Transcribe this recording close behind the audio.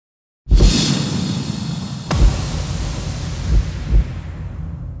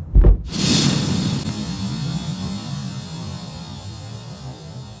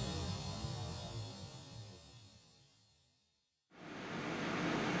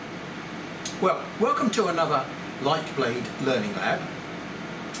Well, welcome to another Lightblade Learning Lab.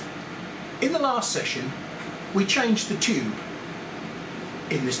 In the last session, we changed the tube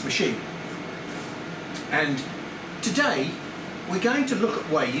in this machine. And today, we're going to look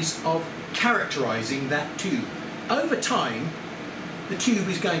at ways of characterizing that tube. Over time, the tube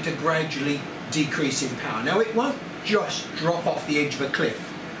is going to gradually decrease in power. Now, it won't just drop off the edge of a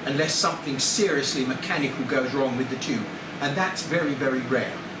cliff unless something seriously mechanical goes wrong with the tube. And that's very, very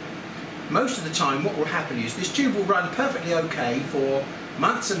rare. Most of the time what will happen is this tube will run perfectly okay for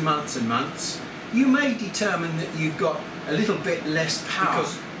months and months and months. You may determine that you've got a little bit less power,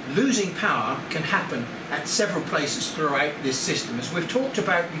 because losing power can happen at several places throughout this system. As we've talked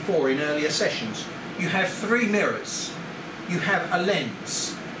about before in earlier sessions, you have 3 mirrors, you have a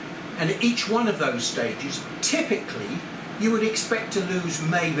lens, and at each one of those stages, typically, you would expect to lose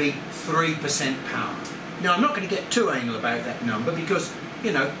maybe 3% power. Now, I'm not going to get too anal about that number because,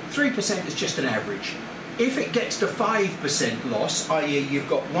 you know, 3% is just an average. If it gets to 5% loss, i.e. you've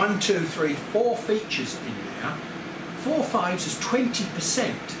got 1, 2, 3, 4 features in there, 4 fives is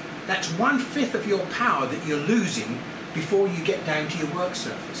 20%. That's 1/5 of your power that you're losing before you get down to your work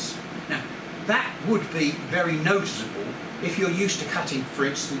surface. Now, that would be very noticeable if you're used to cutting, for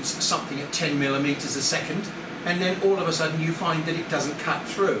instance, something at 10 millimeters a second, and then all of a sudden you find that it doesn't cut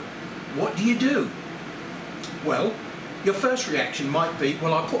through. What do you do? Well, your first reaction might be,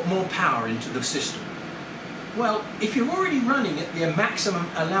 well, I'll put more power into the system. Well, if you're already running at the maximum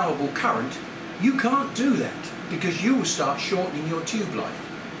allowable current, you can't do that because you will start shortening your tube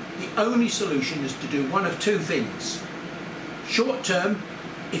life. The only solution is to do one of 2 things. Short term,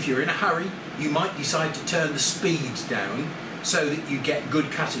 if you're in a hurry, you might decide to turn the speed down so that you get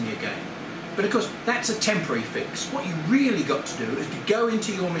good cutting again. But of course, that's a temporary fix. What you really got to do is to go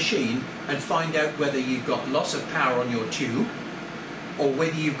into your machine and find out whether you've got loss of power on your tube, or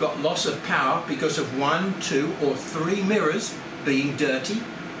whether you've got loss of power because of 1, 2, or 3 mirrors being dirty,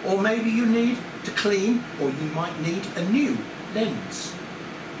 or maybe you need to clean, or you might need a new lens.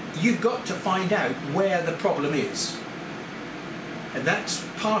 You've got to find out where the problem is. And that's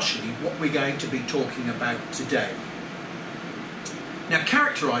partially what we're going to be talking about today. Now,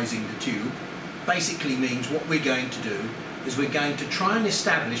 characterizing the tube basically means what we're going to do is we're going to try and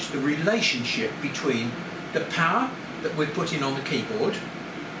establish the relationship between the power that we're putting on the keyboard,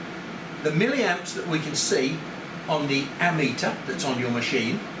 the milliamps that we can see on the ammeter that's on your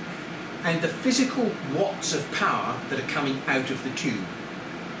machine, and the physical watts of power that are coming out of the tube.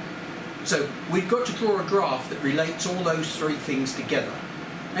 So we've got to draw a graph that relates all those 3 things together.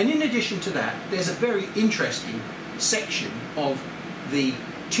 And in addition to that, there's a very interesting section of the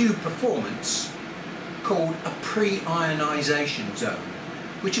tube performance called a pre-ionization zone,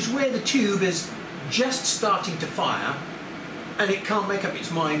 which is where the tube is just starting to fire and it can't make up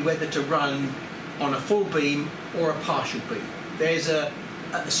its mind whether to run on a full beam or a partial beam. There's a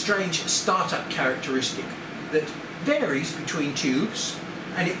strange startup characteristic that varies between tubes,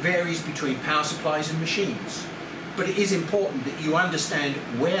 and it varies between power supplies and machines. But it is important that you understand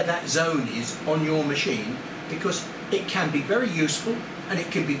where that zone is on your machine, because it can be very useful and it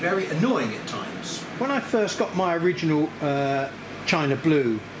can be very annoying at times. When I first got my original China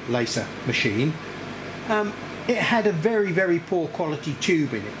Blue laser machine, it had a very, very poor quality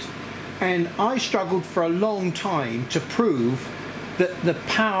tube in it. And I struggled for a long time to prove that the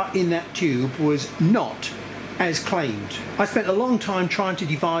power in that tube was not as claimed. I spent a long time trying to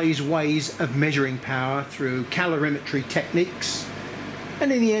devise ways of measuring power through calorimetry techniques,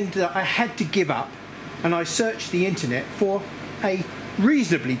 and in the end I had to give up, and I searched the internet for a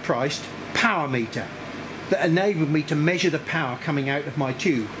reasonably priced power meter that enabled me to measure the power coming out of my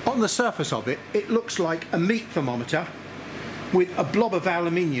tube. On the surface of it, it looks like a meat thermometer with a blob of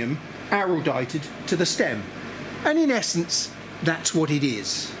aluminium aerodated to the stem, and in essence that's what it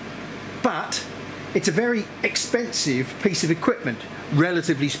is. But it's a very expensive piece of equipment,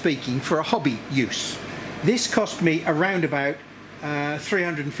 relatively speaking, for a hobby use. This cost me around about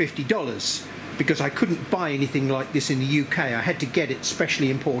 $350 because I couldn't buy anything like this in the UK. I had to get it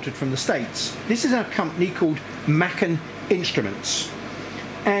specially imported from the States. This is a company called Mackin Instruments,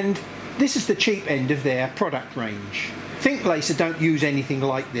 and this is the cheap end of their product range. Thinklaser don't use anything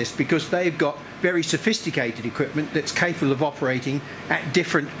like this because they've got very sophisticated equipment that's capable of operating at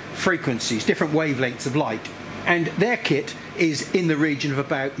different frequencies, different wavelengths of light. And their kit is in the region of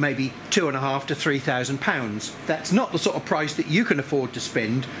about maybe £2,500 to £3,000. That's not the sort of price that you can afford to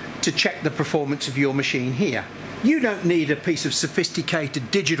spend to check the performance of your machine here. You don't need a piece of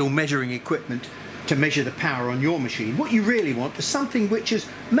sophisticated digital measuring equipment to measure the power on your machine. What you really want is something which is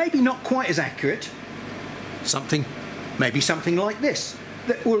maybe not quite as accurate, maybe something like this,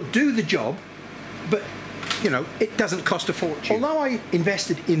 that will do the job but you know, it doesn't cost a fortune. Although I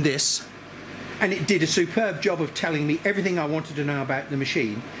invested in this and it did a superb job of telling me everything I wanted to know about the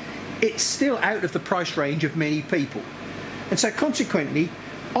machine, it's still out of the price range of many people. And so consequently,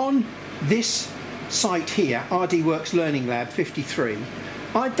 on this site here, RDWorks Learning Lab 53,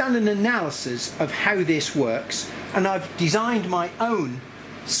 I've done an analysis of how this works, and I've designed my own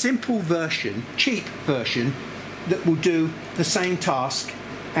simple version, cheap version, that will do the same task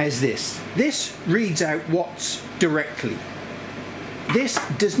as this. This reads out watts directly. This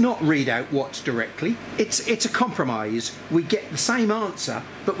does not read out watts directly. It's a compromise. We get the same answer,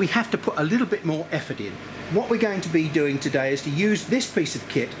 but we have to put a little bit more effort in. What we're going to be doing today is to use this piece of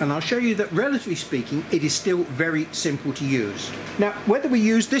kit, and I'll show you that relatively speaking it is still very simple to use. Now, whether we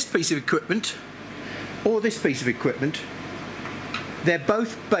use this piece of equipment or this piece of equipment, they're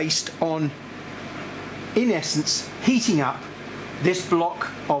both based on, in essence, heating up this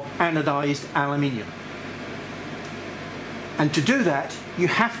block of anodized aluminium. And to do that, you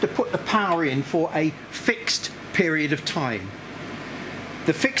have to put the power in for a fixed period of time.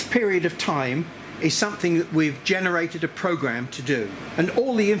 The fixed period of time is something that we've generated a program to do, and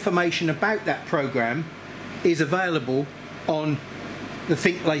all the information about that program is available on the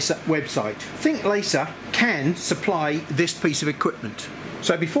Thinklaser website. Thinklaser can supply this piece of equipment.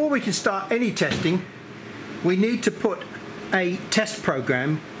 So before we can start any testing, we need to put a test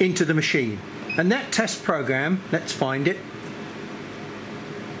program into the machine, and that test program, let's find it,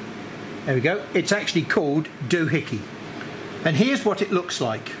 there we go, it's actually called Doohickey, and here's what it looks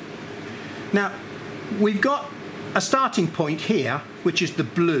like. Now, we've got a starting point here, which is the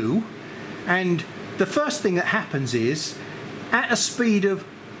blue, and the first thing that happens is, at a speed of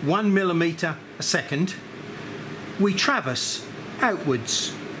 1 millimeter a second, we traverse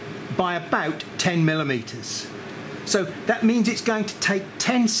outwards by about 10 millimeters. So that means it's going to take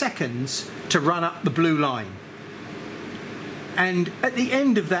 10 seconds to run up the blue line. And at the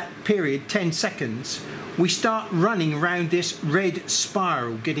end of that period, 10 seconds, we start running around this red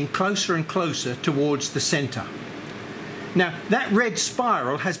spiral, getting closer and closer towards the center. Now, that red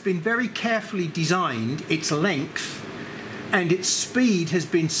spiral has been very carefully designed, its length and its speed has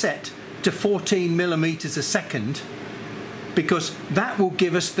been set to 14 millimeters a second, because that will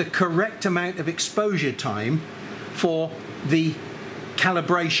give us the correct amount of exposure time for the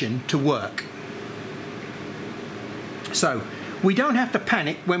calibration to work. So we don't have to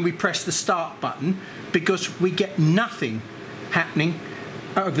panic when we press the start button, because we get nothing happening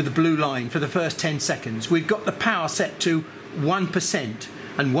over the blue line for the first 10 seconds. We've got the power set to 1%,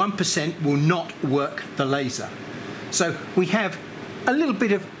 and 1% will not work the laser. So we have a little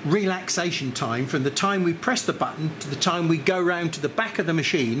bit of relaxation time from the time we press the button to the time we go round to the back of the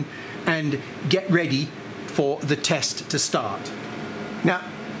machine and get ready for the test to start. Now,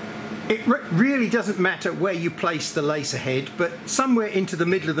 it really doesn't matter where you place the laser head, but somewhere into the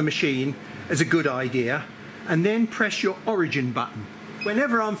middle of the machine is a good idea, and then press your origin button.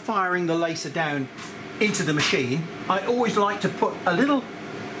 Whenever I'm firing the laser down into the machine, I always like to put a little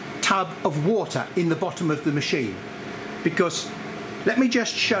tub of water in the bottom of the machine, because let me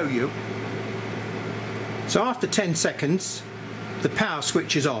just show you. So after 10 seconds the power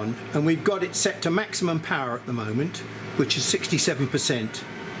switch is on, and we've got it set to maximum power at the moment, which is 67%.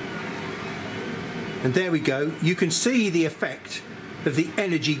 And there we go. You can see the effect of the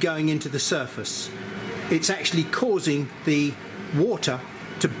energy going into the surface. It's actually causing the water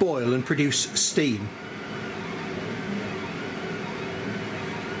to boil and produce steam.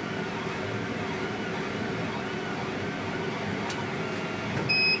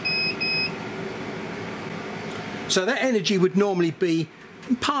 So that energy would normally be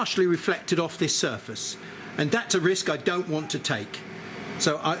partially reflected off this surface, and that's a risk I don't want to take.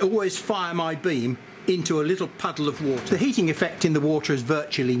 So I always fire my beam into a little puddle of water. The heating effect in the water is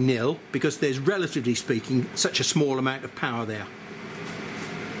virtually nil, because there's, relatively speaking, such a small amount of power there.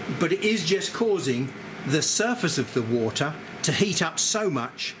 But it is just causing the surface of the water to heat up so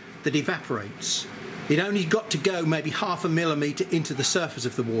much that it evaporates. It only got to go maybe half a millimeter into the surface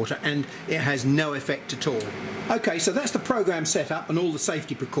of the water, and it has no effect at all. Okay, so that's the program set up and all the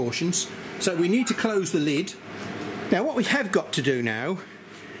safety precautions. So we need to close the lid. Now what we have got to do now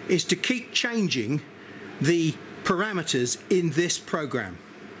is to keep changing the parameters in this program.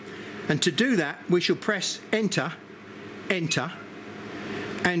 And to do that, we shall press enter, enter.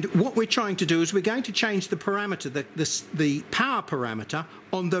 And what we're trying to do is we're going to change the parameter, the power parameter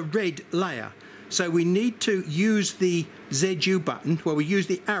on the red layer. So we need to use the ZU button, well, we use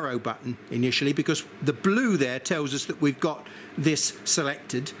the arrow button initially, because the blue there tells us that we've got this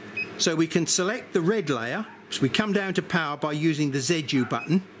selected. So we can select the red layer. So we come down to power by using the ZU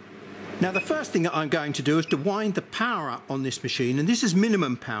button. Now the first thing that I'm going to do is to wind the power up on this machine, and this is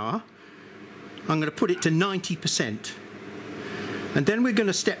minimum power. I'm going to put it to 90%. And then we're going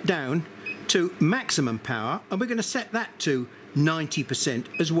to step down to maximum power, and we're going to set that to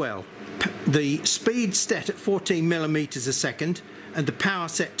 90% as well. The speed set at 14 millimeters a second and the power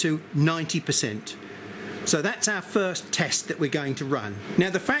set to 90%. So that's our first test that we're going to run. Now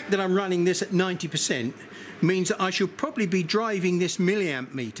the fact that I'm running this at 90% means that I should probably be driving this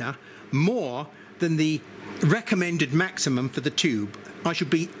milliamp meter more than the recommended maximum for the tube. I should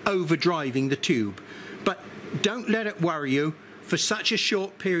be overdriving the tube. But don't let it worry you. For such a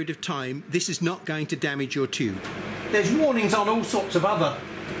short period of time, this is not going to damage your tube. There's warnings on all sorts of other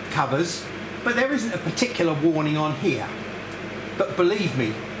covers, but there isn't a particular warning on here. But believe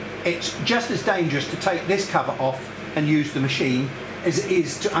me, it's just as dangerous to take this cover off and use the machine as it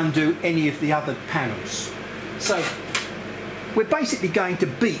is to undo any of the other panels. So we're basically going to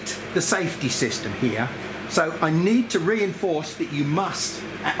beat the safety system here. So I need to reinforce that you must,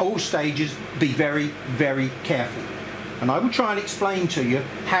 at all stages, be very, very careful. And I will try and explain to you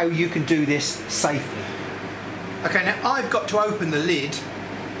how you can do this safely. Okay, now I've got to open the lid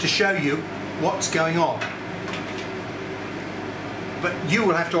to show you what's going on. But you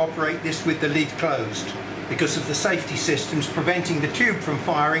will have to operate this with the lid closed because of the safety systems preventing the tube from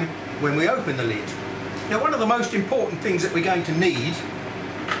firing when we open the lid. Now, one of the most important things that we're going to need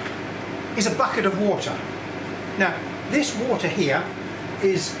is a bucket of water. Now, this water here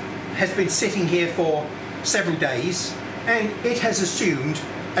has been sitting here for several days, and it has assumed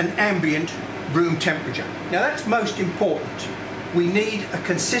an ambient room temperature. Now that's most important. We need a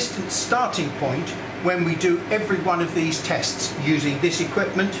consistent starting point when we do every one of these tests using this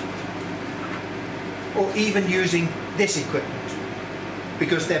equipment or even using this equipment,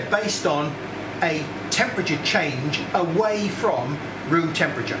 because they're based on a temperature change away from room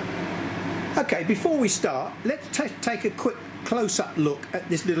temperature. Okay, before we start, let's take a quick close-up look at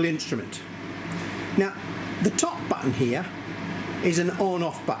this little instrument. Now, the top button here is an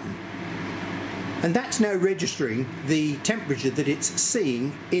on-off button, and that's now registering the temperature that it's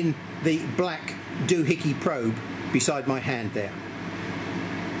seeing in the black doohickey probe beside my hand there.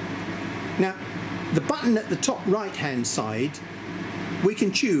 Now, the button at the top right hand side, we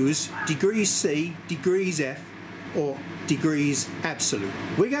can choose degrees C, degrees F, or degrees absolute.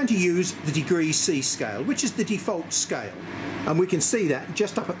 We're going to use the degrees C scale, which is the default scale. And we can see that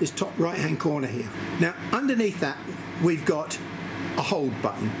just up at this top right hand corner here. Now underneath that we've got a hold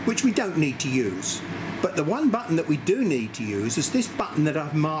button, which we don't need to use. But the one button that we do need to use is this button that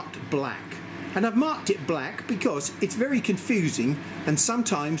I've marked black. And I've marked it black because it's very confusing, and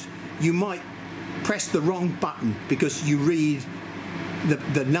sometimes you might press the wrong button because you read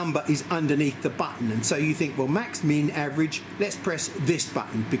the number is underneath the button, and so you think, well, max, min, average, let's press this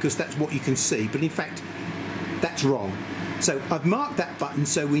button because that's what you can see. But in fact, that's wrong. So I've marked that button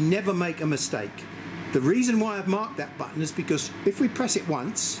so we never make a mistake. The reason why I've marked that button is because if we press it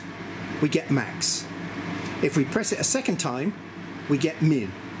once, we get max. If we press it a second time, we get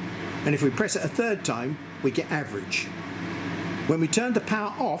min. And if we press it a third time, we get average. When we turn the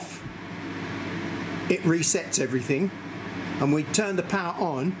power off, it resets everything, and we turn the power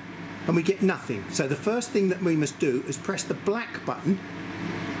on and we get nothing. So the first thing that we must do is press the black button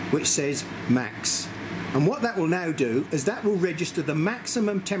which says max. And what that will now do is that will register the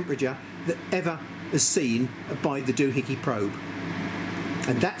maximum temperature that ever is seen by the doohickey probe.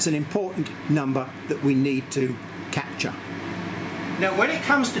 And that's an important number that we need to capture. Now when it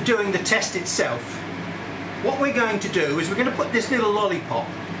comes to doing the test itself, what we're going to do is we're going to put this little lollipop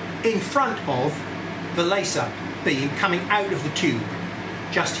in front of the laser beam coming out of the tube,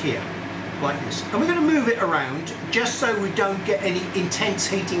 just here, like this. And we're going to move it around just so we don't get any intense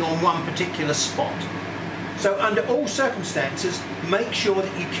heating on one particular spot. So under all circumstances, make sure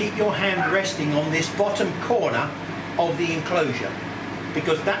that you keep your hand resting on this bottom corner of the enclosure,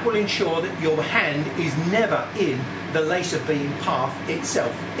 because that will ensure that your hand is never in the laser beam path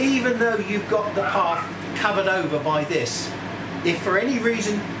itself, even though you've got the path covered over by this. If for any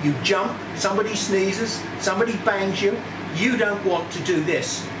reason you jump, somebody sneezes, somebody bangs you, you don't want to do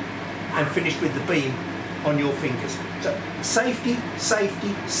this and finish with the beam on your fingers. So safety,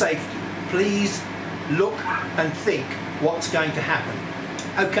 safety, safety. Please look and think what's going to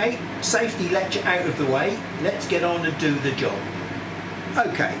happen. Okay, safety lecture out of the way, let's get on and do the job.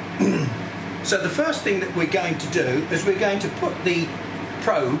 Okay, so the first thing that we're going to do is we're going to put the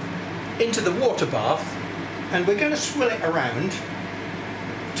probe into the water bath, and we're going to swill it around,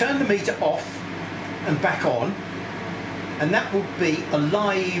 turn the meter off and back on, and that will be a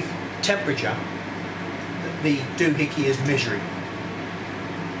live temperature that the doohickey is measuring.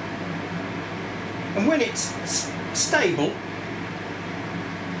 And when it's stable,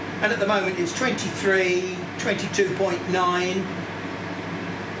 and at the moment it's 23, 22.9,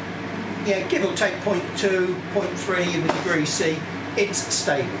 yeah, give or take 0.2, 0.3 of a degree C, it's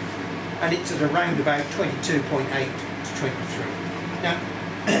stable. And it's at around about 22.8 to 23. Now,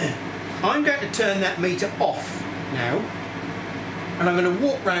 I'm going to turn that meter off now, and I'm going to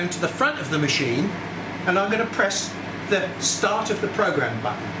walk round to the front of the machine, and I'm going to press the start of the program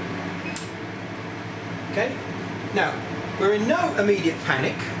button. Okay, now we're in no immediate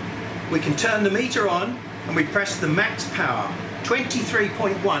panic. We can turn the meter on and we press the max power.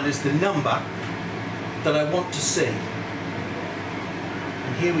 23.1 is the number that I want to see.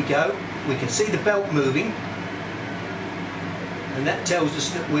 And here we go. We can see the belt moving, and that tells us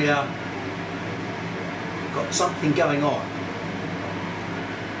that we are got something going on.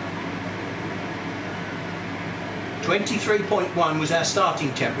 23.1 was our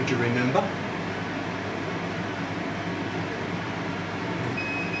starting temperature, remember?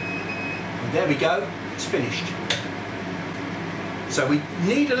 There we go, it's finished. So we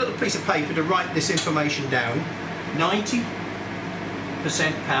need a little piece of paper to write this information down. 90%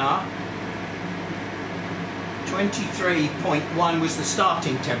 power, 23.1 was the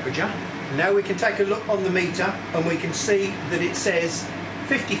starting temperature. Now we can take a look on the meter and we can see that it says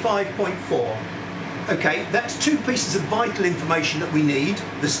 55.4. Okay, that's two pieces of vital information that we need,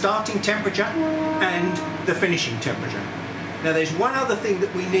 the starting temperature and the finishing temperature. Now there's one other thing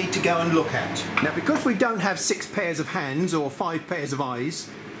that we need to go and look at. Now because we don't have 6 pairs of hands or 5 pairs of eyes,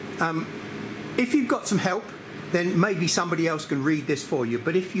 if you've got some help, then maybe somebody else can read this for you.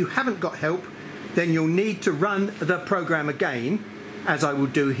 But if you haven't got help, then you'll need to run the program again, as I will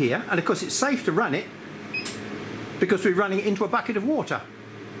do here. And of course it's safe to run it because we're running it into a bucket of water.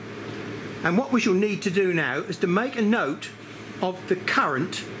 And what we shall need to do now is to make a note of the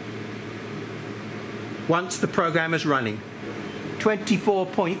current once the program is running.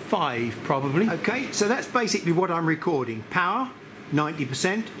 24.5 probably. Okay, so that's basically what I'm recording. Power,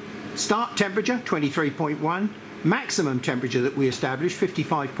 90%. Start temperature, 23.1. Maximum temperature that we established,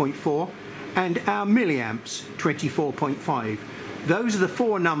 55.4. And our milliamps, 24.5. Those are the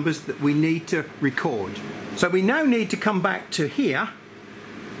 4 numbers that we need to record. So we now need to come back to here,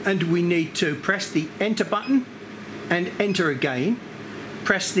 and we need to press the enter button and enter again.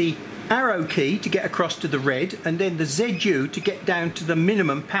 Press the arrow key to get across to the red, and then the ZU to get down to the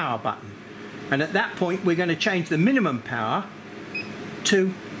minimum power button. And at that point we're going to change the minimum power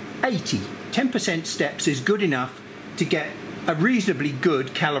to 80. 10% steps is good enough to get a reasonably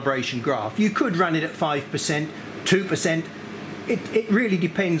good calibration graph. You could run it at 5%, 2%. It really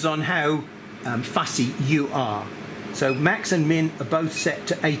depends on how fussy you are. So max and min are both set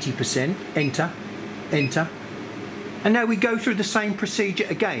to 80%. Enter, enter. And now we go through the same procedure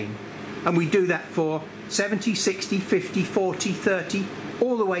again. And we do that for 70, 60, 50, 40, 30,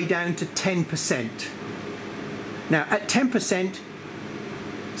 all the way down to 10%. Now at 10%,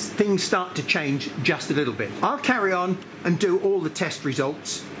 things start to change just a little bit. I'll carry on and do all the test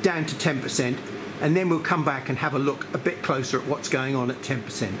results down to 10%, and then we'll come back and have a look a bit closer at what's going on at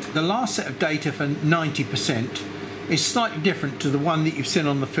 10%. The last set of data for 90% is slightly different to the one that you've seen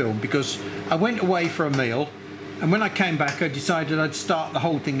on the film, because I went away for a meal, and when I came back I decided I'd start the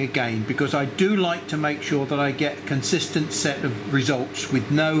whole thing again, because I do like to make sure that I get a consistent set of results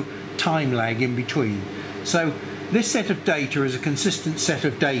with no time lag in between. So this set of data is a consistent set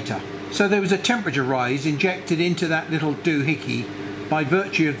of data. So there was a temperature rise injected into that little doohickey by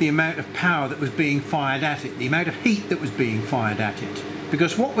virtue of the amount of power that was being fired at it, the amount of heat that was being fired at it.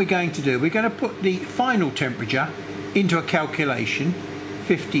 Because what we're going to do, we're going to put the final temperature into a calculation,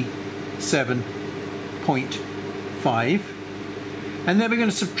 57.5, and then we're going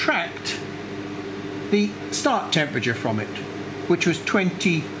to subtract the start temperature from it, which was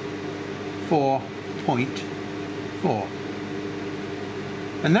 24.4,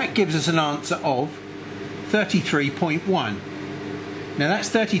 and that gives us an answer of 33.1. Now that's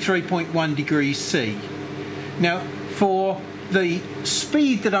 33.1 degrees C. Now for the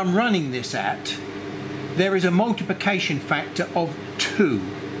speed that I'm running this at, there is a multiplication factor of 2.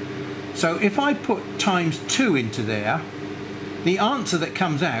 So if I put times 2 into there, the answer that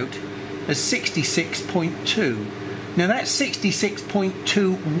comes out is 66.2. Now that's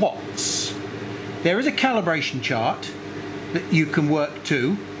 66.2 watts. There is a calibration chart that you can work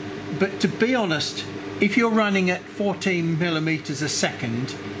to, but to be honest, if you're running at 14 millimeters a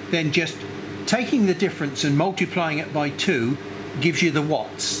second, then just taking the difference and multiplying it by 2 gives you the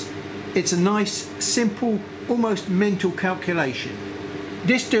watts. It's a nice, simple, almost mental calculation.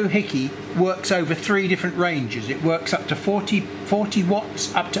 This doohickey works over 3 different ranges. It works up to 40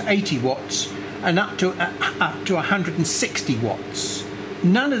 watts, up to 80 watts, and up to 160 watts.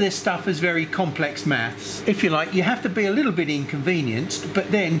 None of this stuff is very complex maths. If you like, you have to be a little bit inconvenienced,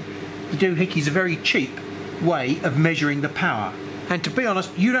 but then the doohickey is a very cheap way of measuring the power. And to be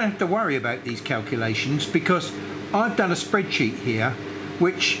honest, you don't have to worry about these calculations, because I've done a spreadsheet here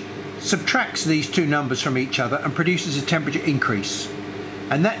which subtracts these two numbers from each other and produces a temperature increase.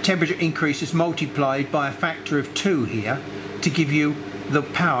 And that temperature increase is multiplied by a factor of 2 here to give you the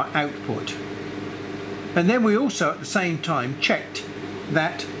power output. And then we also at the same time checked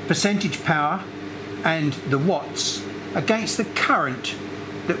that percentage power and the watts against the current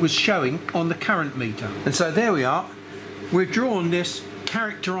that was showing on the current meter. And so there we are. We've drawn this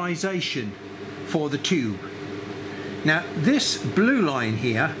characterization for the tube. Now this blue line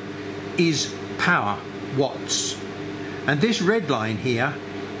here is power, watts, and this red line here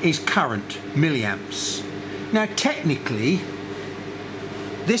is current, milliamps. Now technically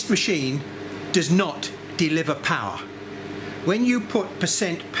this machine does not deliver power. When you put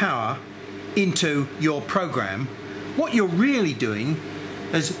percent power into your program, what you're really doing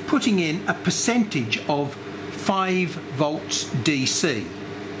is putting in a percentage of 5 volts DC,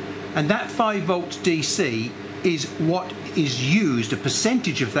 and that 5 volts DC is what is used, a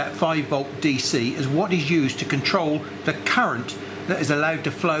percentage of that 5 volt DC is what is used to control the current that is allowed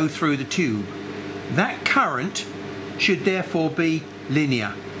to flow through the tube. That current should therefore be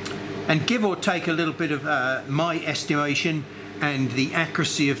linear, and give or take a little bit of my estimation and the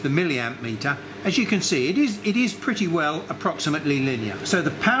accuracy of the milliamp meter, as you can see, it is pretty well approximately linear. So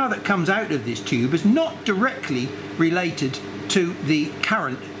the power that comes out of this tube is not directly related to the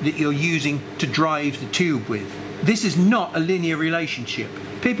current that you're using to drive the tube with. This is not a linear relationship.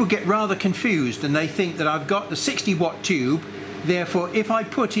 People get rather confused and they think that I've got the 60 watt tube, therefore if I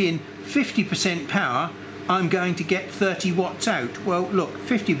put in 50% power I'm going to get 30 watts out. Well look,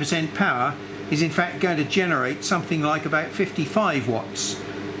 50% power is in fact going to generate something like about 55 watts.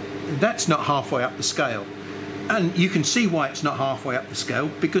 That's not halfway up the scale. And you can see why it's not halfway up the scale,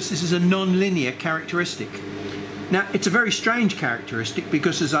 because this is a non-linear characteristic. Now it's a very strange characteristic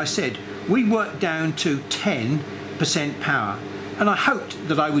because, as I said, we worked down to 10% power, and I hoped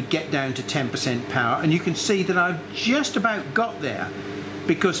that I would get down to 10% power, and you can see that I've just about got there,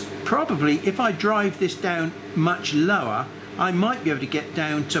 because probably if I drive this down much lower I might be able to get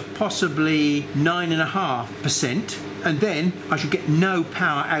down to possibly 9.5%, and then I should get no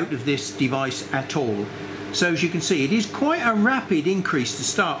power out of this device at all. So as you can see, it is quite a rapid increase to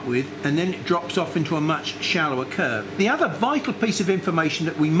start with, and then it drops off into a much shallower curve. The other vital piece of information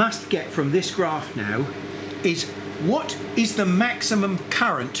that we must get from this graph now is what is the maximum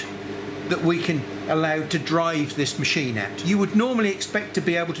current that we can allow to drive this machine at. You would normally expect to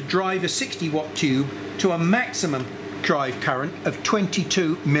be able to drive a 60 watt tube to a maximum drive current of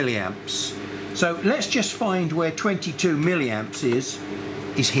 22 milliamps. So let's just find where 22 milliamps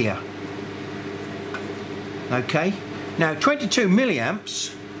is here. Okay, now 22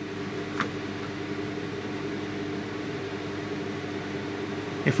 milliamps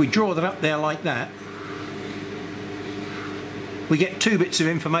if we draw that up there like that, we get two bits of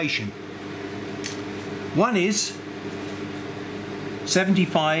information. One is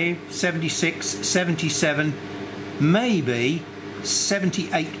 75, 76, 77, maybe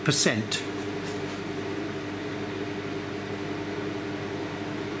 78%.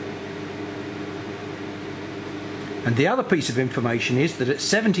 And the other piece of information is that at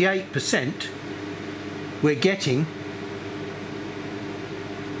 78% we're getting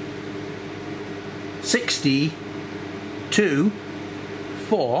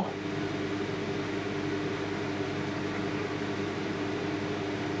 62.4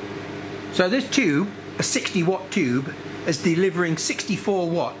 So this tube, a 60 watt tube, is delivering 64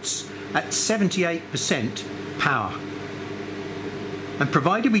 watts at 78% power. And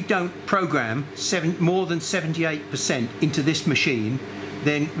provided we don't program more than 78% into this machine,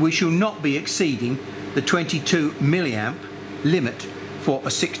 then we shall not be exceeding the 22 milliamp limit for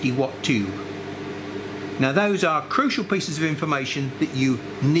a 60 watt tube. Now those are crucial pieces of information that you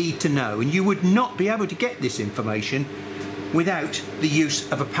need to know, and you would not be able to get this information without the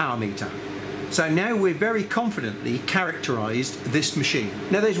use of a power meter. So now we've very confidently characterized this machine.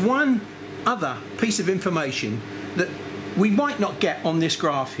 Now there's one other piece of information that we might not get on this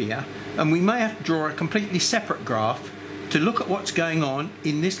graph here, and we may have to draw a completely separate graph to look at what's going on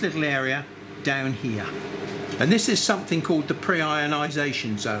in this little area down here. And this is something called the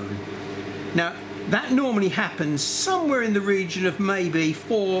pre-ionization zone. Now that normally happens somewhere in the region of maybe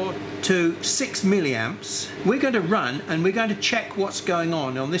 4 to 6 milliamps. We're going to run and we're going to check what's going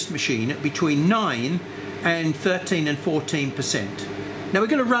on this machine at between 9 and 13 and 14%. Now we're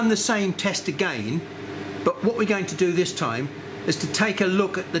going to run the same test again, but what we're going to do this time is to take a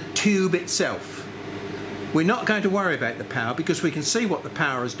look at the tube itself. We're not going to worry about the power because we can see what the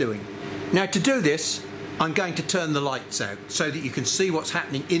power is doing. Now to do this, I'm going to turn the lights out so that you can see what's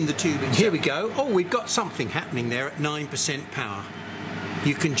happening in the tube itself. Here we go. Oh, we've got something happening there at 9% power.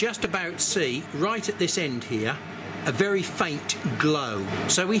 You can just about see right at this end here a very faint glow.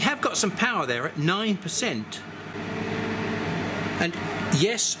 So we have got some power there at 9%. And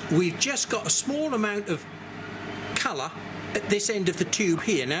yes, we've just got a small amount of colour at this end of the tube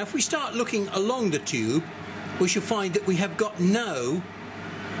here. Now if we start looking along the tube, we shall find that we have got no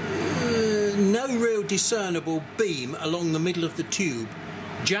real discernible beam along the middle of the tube,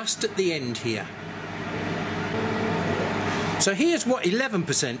 just at the end here. So here's what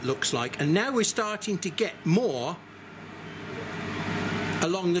 11% looks like, and now we're starting to get more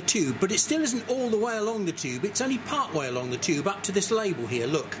along the tube, but it still isn't all the way along the tube. It's only part way along the tube up to this label here,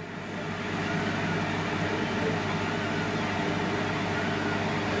 look.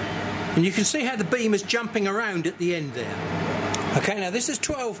 And you can see how the beam is jumping around at the end there. Okay, now this is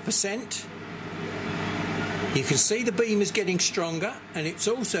 12%. You can see the beam is getting stronger and it's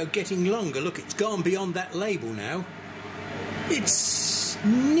also getting longer. Look, it's gone beyond that label now. It's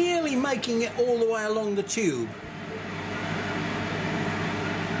nearly making it all the way along the tube.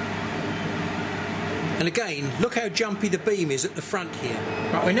 And again, look how jumpy the beam is at the front here.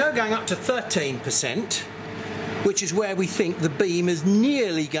 Right, we're now going up to 13%, which is where we think the beam is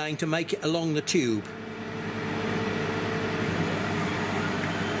nearly going to make it along the tube.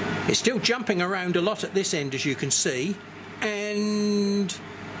 It's still jumping around a lot at this end, as you can see, and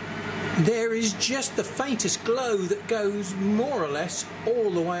there is just the faintest glow that goes more or less all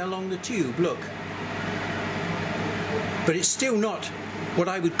the way along the tube, look. But it's still not what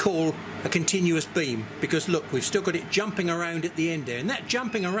I would call a continuous beam, because look, we've still got it jumping around at the end there, and that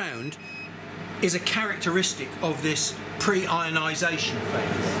jumping around is a characteristic of this pre-ionisation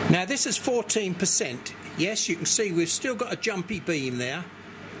phase. Now this is 14%. Yes, you can see we've still got a jumpy beam there,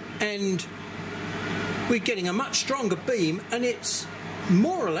 and we're getting a much stronger beam, and it's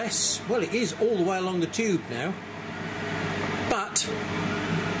more or less, well, it is all the way along the tube now, but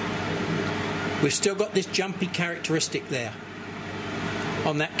we've still got this jumpy characteristic there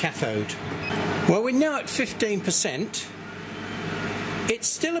on that cathode. Well, we're now at 15%. It's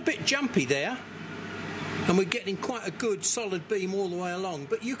still a bit jumpy there, and we're getting quite a good solid beam all the way along,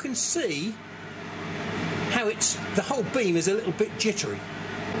 but you can see how the whole beam is a little bit jittery.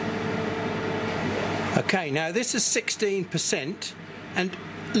 Okay, now this is 16%, and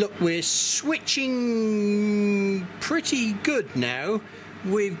look, we're switching pretty good now.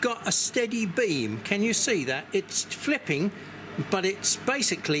 We've got a steady beam. Can you see that? It's flipping, but it's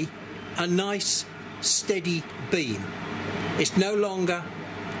basically a nice steady beam. It's no longer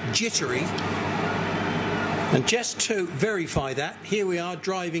jittery. And just to verify that, here we are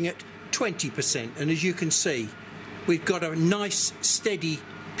driving at 20%, and as you can see, we've got a nice steady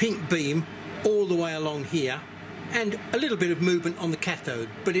pink beam all the way along here, and a little bit of movement on the cathode,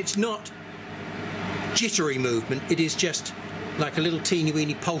 but it's not jittery movement, it is just like a little teeny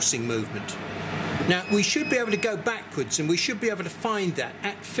weeny pulsing movement. Now we should be able to go backwards, and we should be able to find that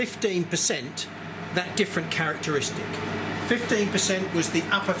at 15%, that different characteristic. 15% was the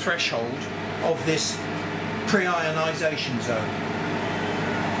upper threshold of this pre-ionisation zone.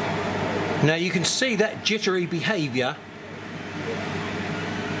 Now you can see that jittery behaviour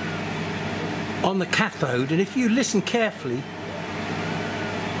on the cathode, and if you listen carefully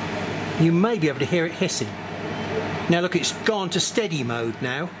you may be able to hear it hissing. Now look, it's gone to steady mode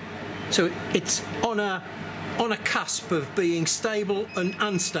now, so it's on a cusp of being stable and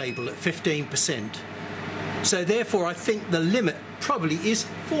unstable at 15%. So therefore I think the limit probably is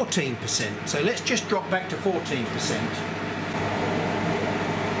 14%. So let's just drop back to 14%.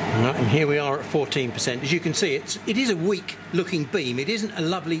 Right, and here we are at 14%. As you can see, it is a weak looking beam. It isn't a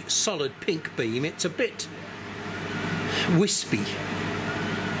lovely solid pink beam. It's a bit wispy.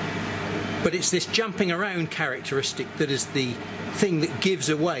 But it's this jumping around characteristic that is the thing that gives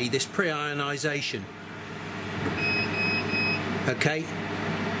away this pre-ionisation. Okay,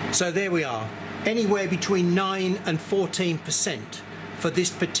 so there we are. Anywhere between 9 and 14% for this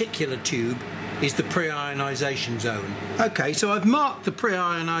particular tube is the pre-ionisation zone. Okay, so I've marked the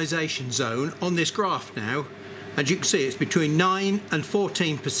pre-ionisation zone on this graph now, and you can see it's between 9 and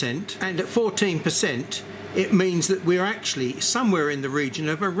 14%, and at 14% it means that we're actually somewhere in the region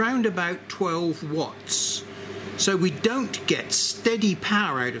of around about 12 watts. So we don't get steady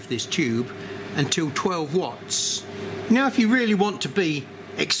power out of this tube until 12 watts. Now if you really want to be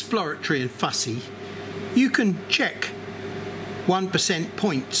exploratory and fussy, you can check 1%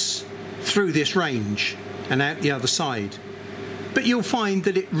 points through this range and out the other side. But you'll find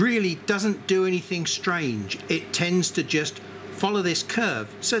that it really doesn't do anything strange. It tends to just follow this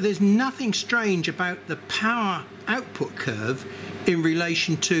curve. So there's nothing strange about the power output curve in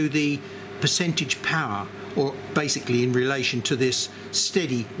relation to the percentage power, or basically in relation to this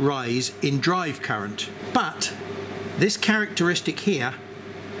steady rise in drive current. But this characteristic here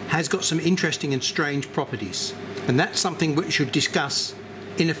has got some interesting and strange properties, and that's something we should discuss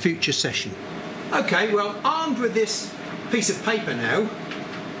in a future session. Okay, well, armed with this piece of paper now,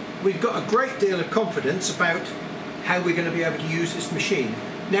 we've got a great deal of confidence about how we're going to be able to use this machine.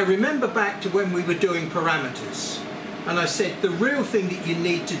 Now remember back to when we were doing parameters, and I said the real thing that you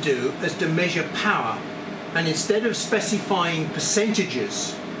need to do is to measure power, and instead of specifying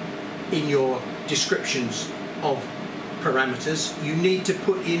percentages in your descriptions of parameters, you need to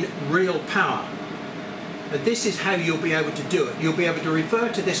put in real power. And this is how you'll be able to do it. You'll be able to refer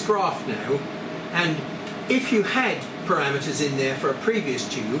to this graph now, and if you had parameters in there for a previous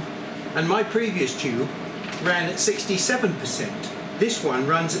tube, and my previous tube ran at 67%, this one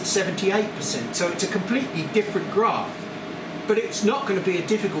runs at 78%, so it's a completely different graph. But it's not going to be a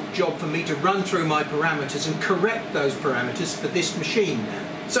difficult job for me to run through my parameters and correct those parameters for this machine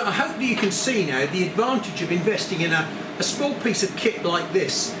now. So I hope that you can see now the advantage of investing in a small piece of kit like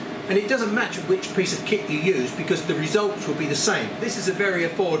this. And it doesn't matter which piece of kit you use, because the results will be the same. This is a very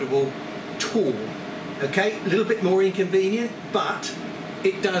affordable tool. Okay, a little bit more inconvenient, but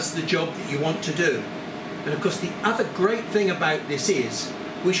it does the job that you want to do. And of course the other great thing about this is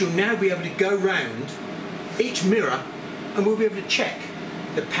we shall now be able to go round each mirror and we'll be able to check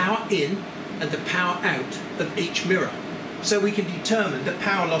the power in and the power out of each mirror. So we can determine the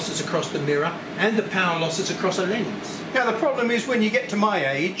power losses across the mirror and the power losses across a lens. Now the problem is when you get to my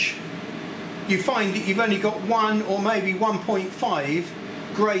age, you find that you've only got 1 or maybe 1.5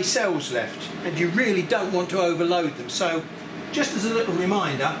 grey cells left, and you really don't want to overload them. So just as a little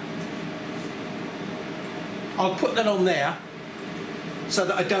reminder, I'll put that on there so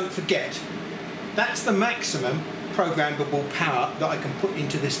that I don't forget. That's the maximum programmable power that I can put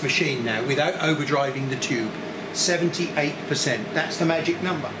into this machine now without overdriving the tube. 78%, that's the magic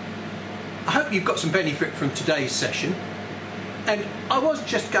number. I hope you've got some benefit from today's session, and I was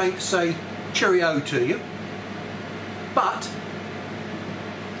just going to say cheerio to you, but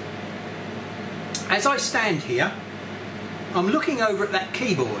as I stand here, I'm looking over at that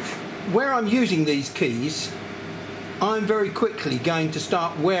keyboard. Where I'm using these keys, I'm very quickly going to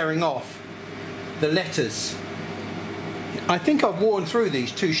start wearing off the letters. I think I've worn through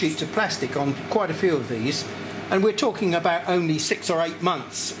these 2 sheets of plastic on quite a few of these, and we're talking about only 6 or 8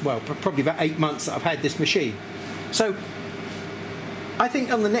 months, well, probably about 8 months that I've had this machine. So I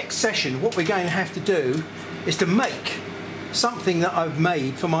think on the next session what we're going to have to do is to make something that I've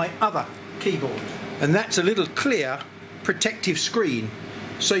made for my other keyboard, and that's a little clear protective screen,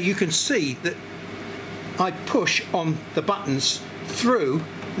 so you can see that I push on the buttons through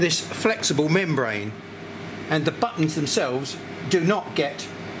this flexible membrane, and the buttons themselves do not get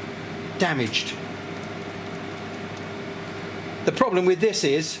damaged. The problem with this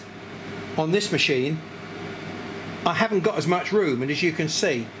is, on this machine, I haven't got as much room, and as you can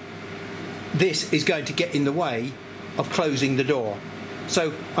see, this is going to get in the way of closing the door.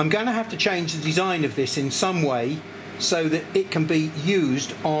 So I'm going to have to change the design of this in some way so that it can be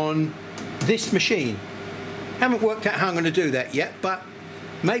used on this machine. Haven't worked out how I'm going to do that yet, but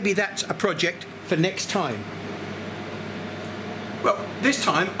maybe that's a project for next time. Well, this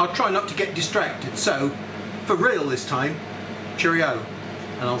time I'll try not to get distracted, so for real this time, cheerio,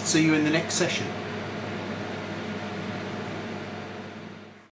 and I'll see you in the next session.